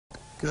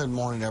Good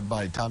morning,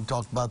 everybody. Time to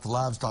talk about the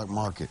livestock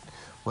market.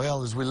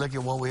 Well, as we look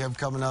at what we have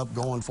coming up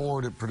going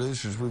forward at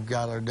Producers, we've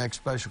got our next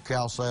special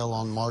cow sale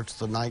on March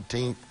the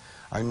 19th,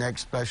 our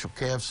next special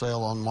calf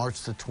sale on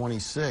March the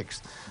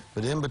 26th.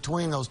 But in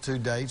between those two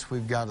dates,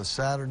 we've got a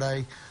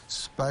Saturday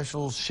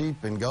special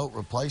sheep and goat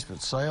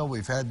replacement sale.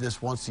 We've had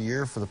this once a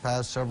year for the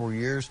past several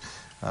years.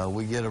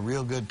 We get a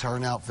real good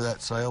turnout for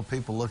that sale,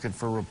 people looking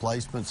for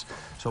replacements.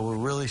 So we're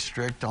really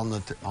strict on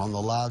the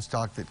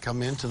livestock that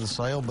come into the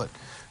sale. But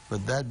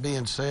that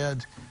being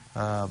said,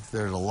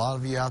 there's a lot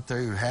of you out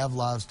there who have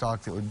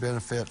livestock that would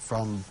benefit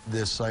from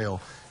this sale.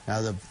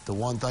 Now, the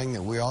one thing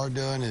that we are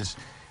doing is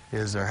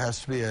there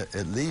has to be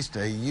at least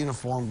a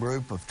uniform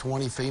group of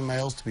 20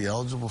 females to be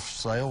eligible for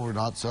sale. We're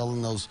not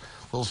selling those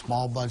little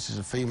small bunches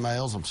of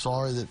females. I'm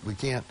sorry that we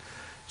can't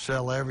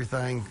sell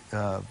everything,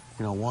 you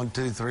know, 1,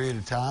 2, 3 at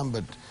a time,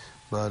 but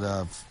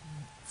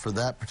for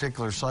that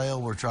particular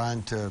sale, we're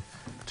trying to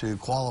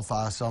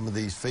qualify some of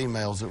these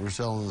females that we're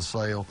selling the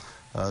sale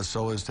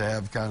so as to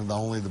have kind of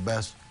only the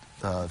best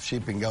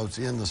sheep and goats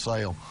in the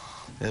sale.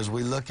 As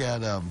we look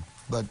at,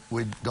 but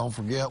we don't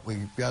forget,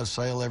 we've got a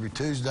sale every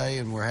Tuesday,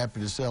 and we're happy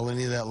to sell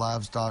any of that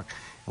livestock,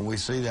 and we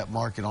see that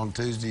market on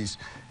Tuesdays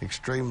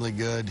extremely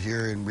good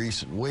here in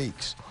recent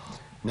weeks.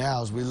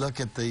 Now, as we look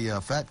at the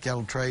fat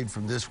cattle trade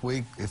from this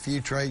week, a few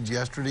trades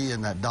yesterday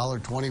in that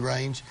 $1.20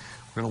 range.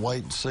 We're going to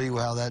wait and see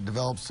how that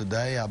develops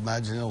today. I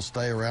imagine it'll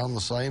stay around the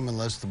same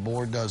unless the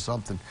board does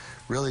something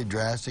really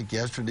drastic.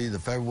 Yesterday, the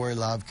February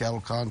live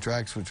cattle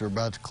contracts, which are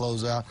about to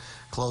close out,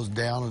 closed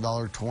down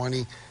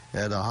 $1.20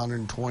 at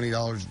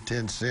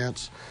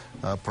 $120.10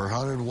 per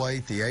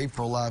hundredweight. The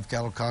April live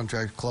cattle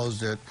contract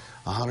closed at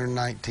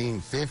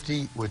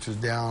 $119.50, which was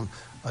down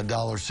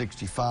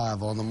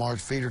 $1.65. On the March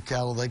feeder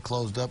cattle, they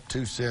closed up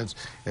 2 cents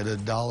at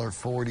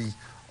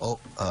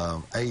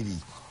 $1.40.80.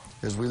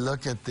 As we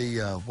look at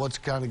the what's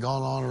kind of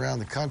gone on around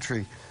the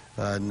country,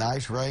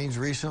 nice rains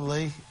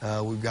recently.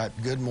 We've got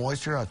good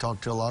moisture. I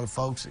talked to a lot of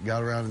folks that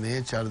got around an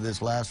inch out of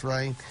this last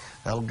rain.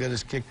 That'll get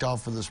us kicked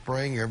off for the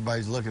spring.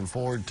 Everybody's looking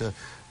forward to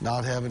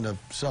not having to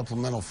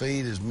supplemental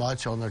feed as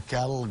much on their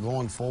cattle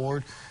going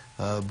forward.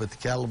 But the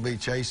cattle will be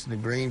chasing the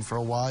green for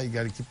a while. You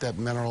got to keep that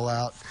mineral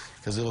out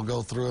because it'll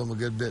go through them a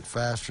good bit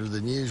faster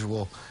than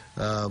usual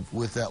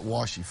with that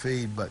washy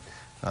feed. But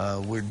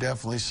we're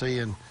definitely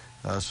seeing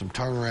some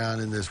turnaround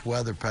in this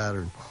weather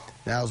pattern.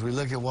 Now, as we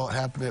look at what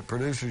happened at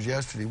Producers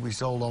yesterday, we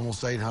sold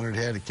almost 800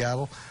 head of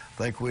cattle. I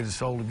think we'd have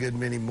sold a good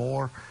many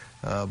more,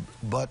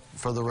 but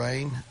for the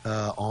rain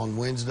on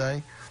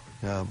Wednesday,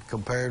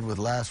 compared with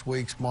last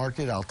week's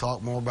market. I'll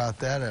talk more about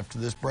that after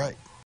this break.